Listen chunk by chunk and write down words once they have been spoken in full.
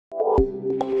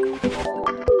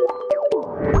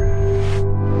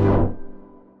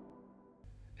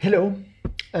Hello,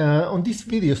 on this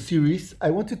video series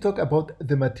I want to talk about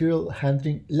the material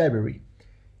handling library.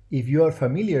 If you are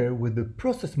familiar with the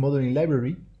process modeling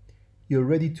library, you're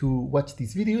ready to watch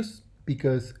these videos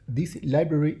because this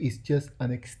library is just an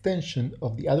extension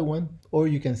of the other one, or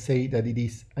you can say that it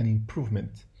is an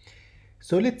improvement.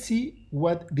 So let's see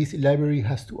what this library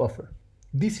has to offer.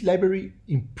 This library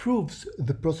improves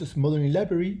the process modeling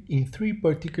library in three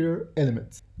particular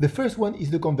elements. The first one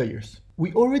is the conveyors.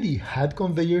 We already had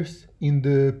conveyors in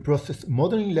the process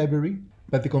modeling library,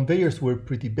 but the conveyors were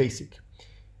pretty basic.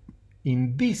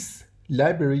 In this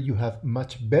library, you have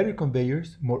much better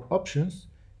conveyors, more options.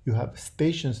 You have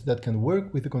stations that can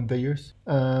work with the conveyors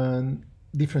and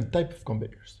different types of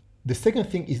conveyors. The second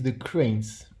thing is the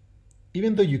cranes.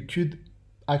 Even though you could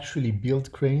actually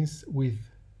build cranes with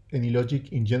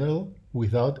AnyLogic in general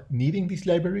without needing this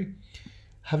library,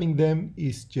 having them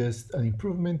is just an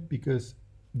improvement because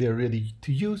they're ready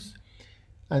to use,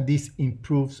 and this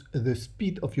improves the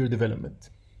speed of your development.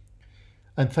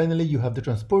 And finally, you have the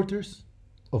transporters.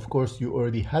 Of course, you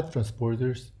already had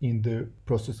transporters in the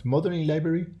process modeling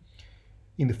library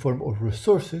in the form of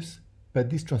resources, but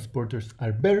these transporters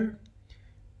are better.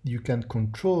 You can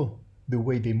control the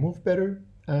way they move better,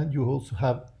 and you also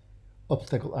have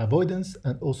obstacle avoidance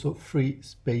and also free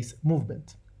space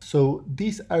movement. So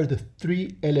these are the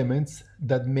three elements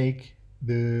that make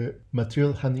the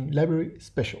material handling library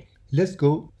special. Let's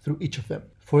go through each of them.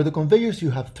 For the conveyors, you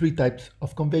have three types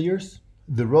of conveyors.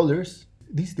 The rollers,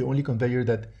 this is the only conveyor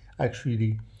that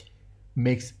actually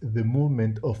makes the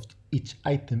movement of each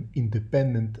item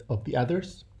independent of the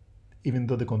others, even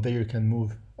though the conveyor can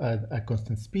move at a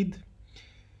constant speed.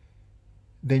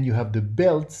 Then you have the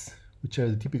belts, which are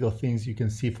the typical things you can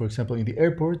see, for example, in the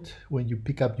airport. When you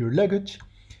pick up your luggage,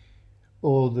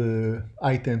 all the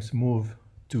items move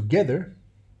together.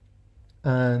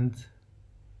 And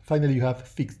finally, you have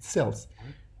fixed cells,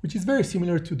 which is very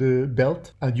similar to the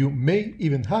belt. And you may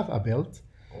even have a belt,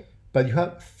 but you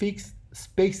have fixed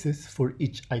spaces for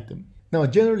each item. Now,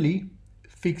 generally,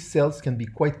 fixed cells can be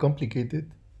quite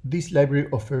complicated. This library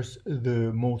offers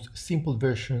the most simple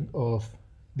version of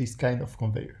this kind of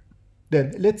conveyor.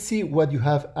 Then let's see what you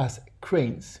have as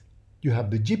cranes. You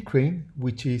have the jeep crane,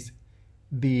 which is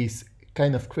this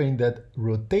kind of crane that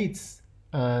rotates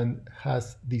and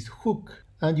has this hook.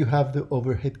 And you have the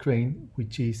overhead crane,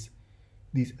 which is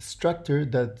this structure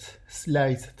that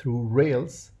slides through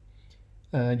rails.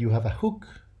 And you have a hook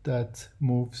that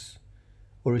moves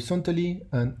horizontally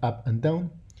and up and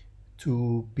down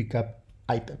to pick up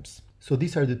items. So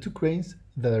these are the two cranes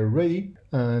that are ready.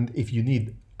 And if you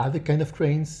need other kind of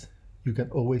cranes, you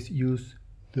can always use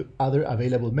the other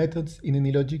available methods in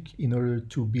AnyLogic in order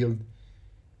to build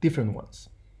different ones.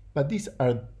 But these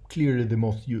are clearly the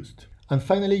most used. And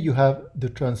finally, you have the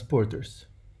transporters.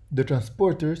 The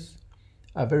transporters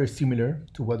are very similar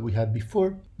to what we had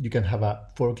before. You can have a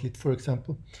forklift, for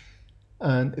example,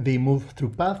 and they move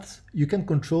through paths. You can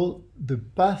control the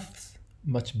paths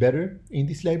much better in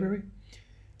this library.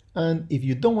 And if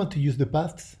you don't want to use the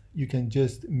paths, you can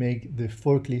just make the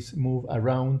forklifts move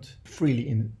around freely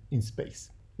in space.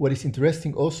 What is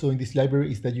interesting also in this library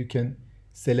is that you can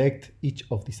select each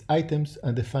of these items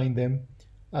and define them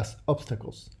as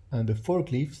obstacles. And the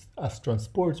forklifts, as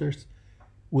transporters,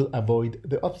 will avoid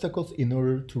the obstacles in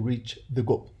order to reach the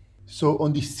goal. So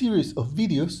on this series of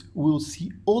videos, we will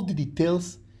see all the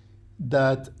details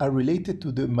that are related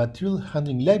to the material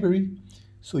handling library,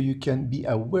 so you can be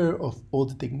aware of all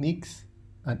the techniques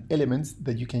and elements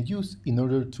that you can use in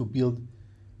order to build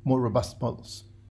more robust models.